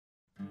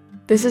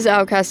This is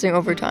Outcasting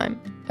Overtime,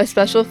 a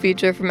special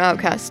feature from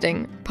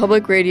Outcasting,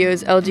 Public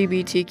Radio's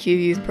LGBTQ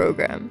youth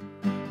program.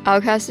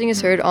 Outcasting is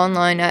heard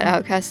online at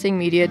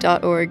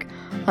outcastingmedia.org,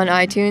 on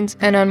iTunes,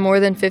 and on more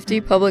than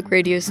 50 public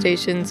radio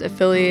stations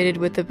affiliated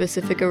with the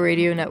Pacifica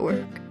Radio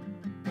Network.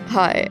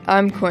 Hi,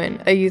 I'm Quinn,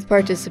 a youth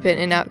participant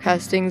in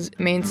Outcasting's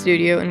main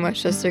studio in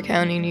Westchester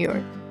County, New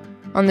York.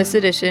 On this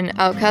edition,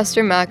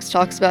 Outcaster Max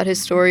talks about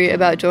his story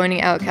about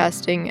joining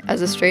Outcasting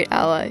as a straight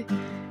ally.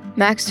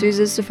 Max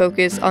chooses to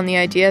focus on the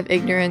idea of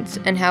ignorance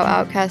and how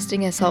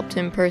Outcasting has helped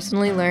him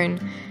personally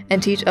learn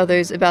and teach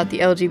others about the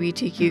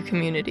LGBTQ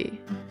community.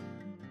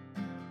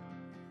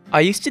 I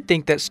used to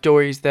think that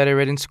stories that I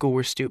read in school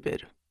were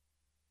stupid.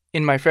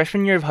 In my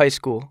freshman year of high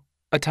school,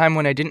 a time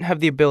when I didn't have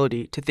the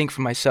ability to think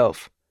for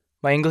myself,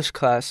 my English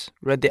class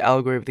read The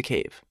Allegory of the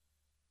Cave.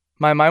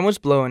 My mind was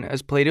blown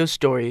as Plato's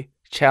story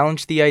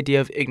challenged the idea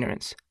of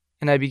ignorance,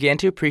 and I began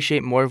to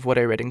appreciate more of what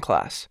I read in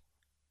class.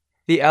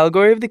 The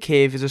Allegory of the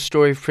Cave is a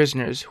story of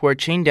prisoners who are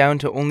chained down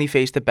to only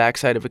face the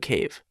backside of a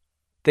cave.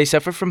 They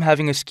suffer from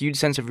having a skewed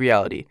sense of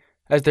reality,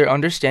 as their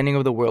understanding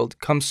of the world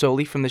comes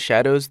solely from the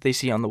shadows they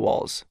see on the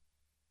walls.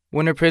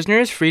 When a prisoner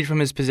is freed from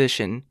his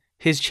position,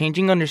 his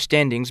changing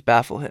understandings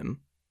baffle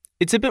him.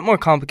 It's a bit more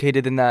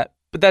complicated than that,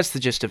 but that's the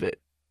gist of it.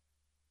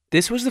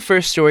 This was the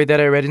first story that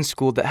I read in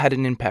school that had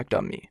an impact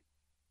on me.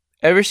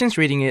 Ever since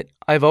reading it,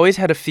 I've always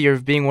had a fear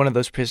of being one of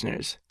those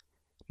prisoners.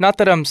 Not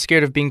that I'm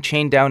scared of being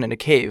chained down in a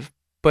cave,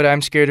 but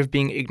I'm scared of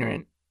being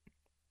ignorant.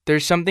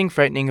 There's something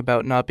frightening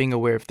about not being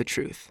aware of the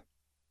truth.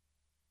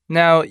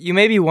 Now, you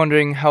may be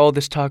wondering how all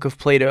this talk of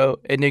Plato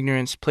and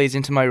ignorance plays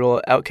into my role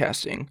at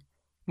Outcasting.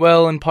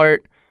 Well, in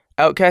part,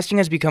 Outcasting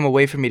has become a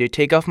way for me to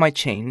take off my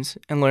chains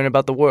and learn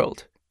about the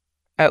world.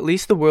 At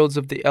least the worlds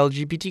of the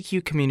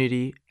LGBTQ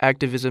community,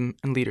 activism,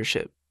 and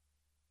leadership.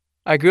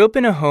 I grew up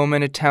in a home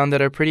and a town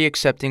that are pretty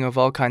accepting of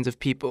all kinds of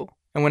people,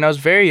 and when I was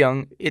very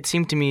young, it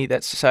seemed to me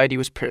that society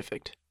was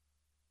perfect.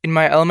 In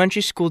my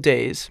elementary school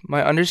days,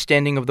 my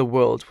understanding of the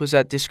world was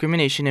that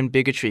discrimination and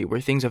bigotry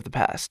were things of the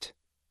past.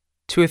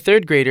 To a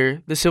third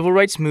grader, the civil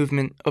rights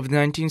movement of the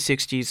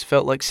 1960s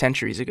felt like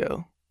centuries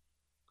ago.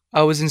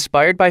 I was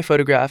inspired by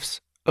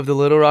photographs of the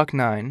Little Rock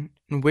Nine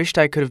and wished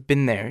I could have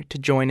been there to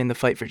join in the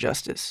fight for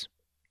justice.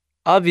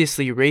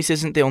 Obviously, race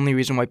isn't the only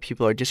reason why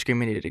people are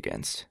discriminated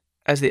against,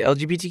 as the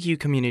LGBTQ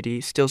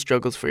community still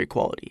struggles for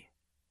equality.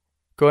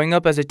 Growing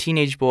up as a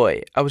teenage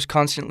boy, I was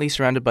constantly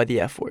surrounded by the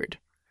F word.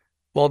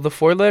 While the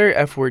 4-letter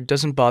F word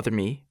doesn't bother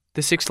me,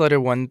 the 6-letter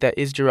one that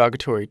is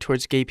derogatory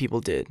towards gay people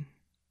did.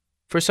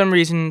 For some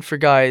reason, for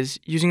guys,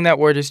 using that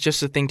word is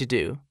just a thing to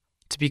do,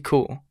 to be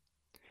cool.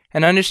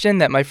 And I understand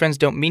that my friends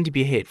don't mean to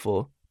be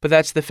hateful, but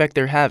that's the effect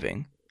they're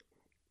having.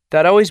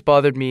 That always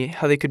bothered me,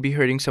 how they could be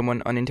hurting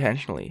someone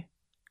unintentionally.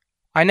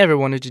 I never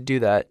wanted to do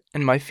that,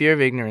 and my fear of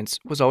ignorance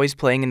was always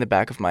playing in the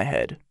back of my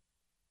head.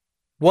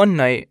 One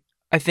night,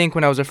 I think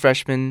when I was a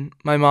freshman,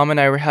 my mom and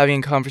I were having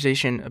a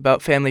conversation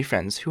about family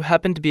friends who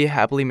happened to be a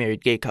happily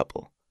married gay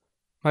couple.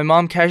 My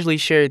mom casually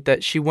shared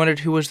that she wondered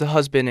who was the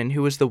husband and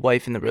who was the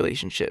wife in the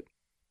relationship.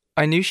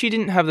 I knew she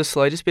didn't have the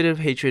slightest bit of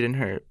hatred in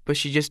her, but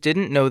she just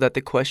didn't know that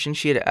the question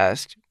she had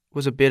asked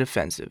was a bit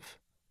offensive.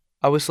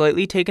 I was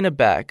slightly taken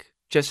aback,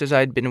 just as I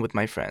had been with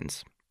my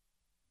friends.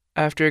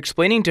 After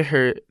explaining to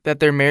her that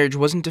their marriage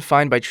wasn't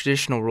defined by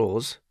traditional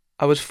roles,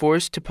 I was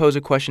forced to pose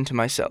a question to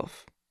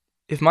myself.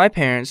 If my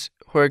parents,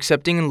 who are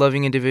accepting and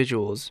loving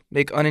individuals,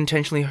 make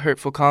unintentionally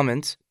hurtful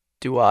comments,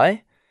 do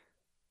I?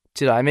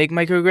 Did I make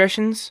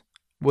microaggressions?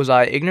 Was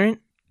I ignorant?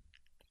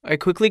 I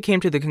quickly came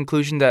to the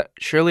conclusion that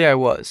surely I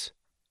was.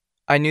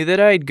 I knew that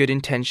I had good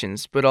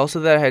intentions, but also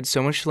that I had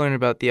so much to learn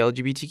about the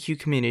LGBTQ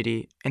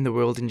community and the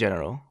world in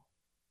general.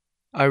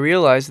 I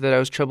realized that I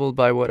was troubled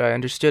by what I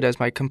understood as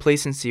my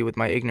complacency with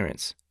my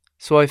ignorance,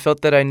 so I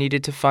felt that I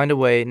needed to find a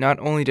way not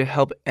only to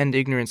help end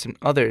ignorance in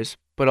others,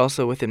 but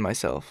also within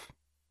myself.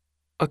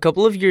 A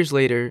couple of years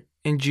later,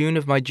 in June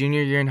of my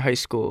junior year in high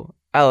school,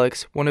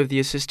 Alex, one of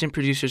the assistant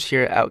producers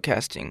here at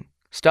Outcasting,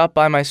 stopped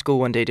by my school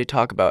one day to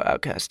talk about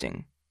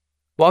Outcasting.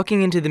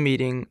 Walking into the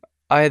meeting,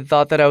 I had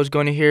thought that I was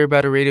going to hear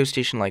about a radio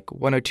station like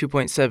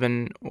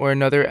 102.7 or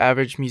another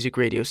average music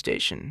radio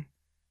station.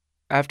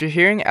 After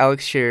hearing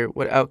Alex share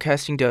what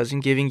Outcasting does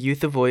in giving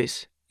youth a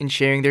voice and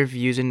sharing their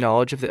views and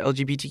knowledge of the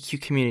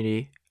LGBTQ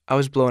community, I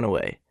was blown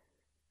away.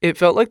 It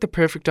felt like the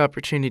perfect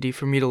opportunity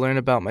for me to learn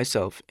about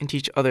myself and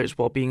teach others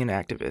while being an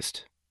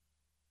activist.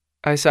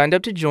 I signed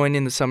up to join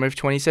in the summer of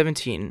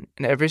 2017,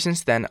 and ever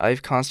since then,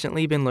 I've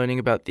constantly been learning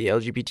about the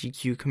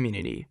LGBTQ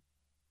community.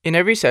 In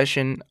every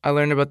session, I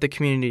learn about the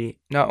community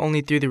not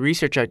only through the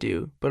research I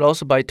do, but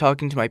also by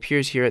talking to my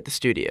peers here at the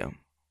studio.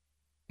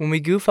 When we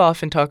goof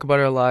off and talk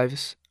about our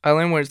lives, I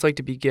learn what it's like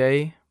to be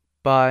gay,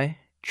 bi,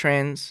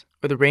 trans,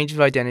 or the range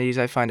of identities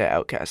I find at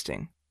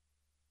Outcasting.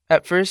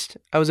 At first,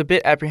 I was a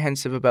bit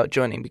apprehensive about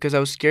joining because I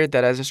was scared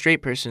that as a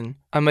straight person,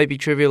 I might be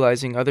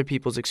trivializing other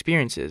people's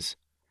experiences.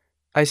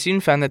 I soon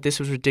found that this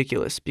was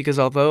ridiculous because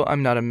although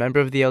I'm not a member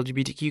of the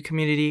LGBTQ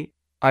community,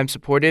 I'm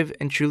supportive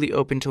and truly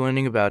open to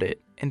learning about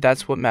it, and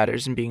that's what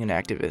matters in being an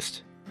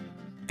activist.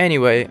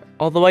 Anyway,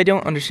 although I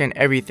don't understand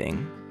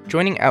everything,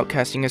 Joining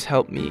Outcasting has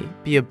helped me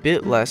be a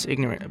bit less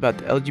ignorant about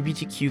the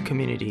LGBTQ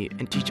community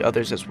and teach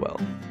others as well.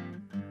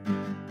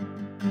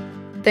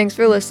 Thanks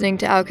for listening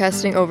to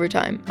Outcasting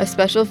Overtime, a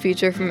special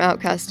feature from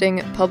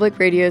Outcasting, Public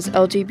Radio's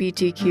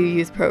LGBTQ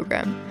youth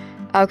program.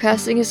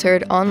 Outcasting is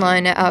heard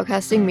online at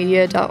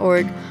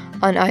outcastingmedia.org,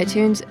 on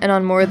iTunes, and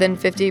on more than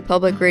 50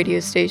 public radio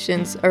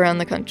stations around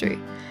the country.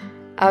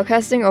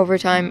 Outcasting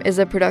Overtime is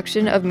a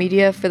production of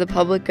Media for the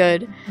Public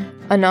Good,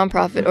 a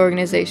nonprofit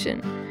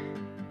organization.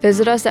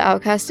 Visit us at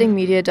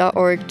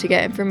outcastingmedia.org to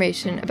get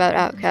information about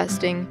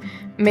Outcasting,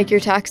 make your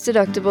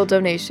tax-deductible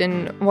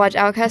donation, watch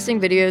Outcasting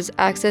videos,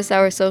 access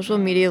our social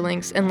media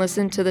links, and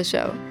listen to the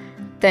show.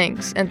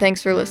 Thanks, and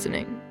thanks for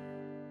listening.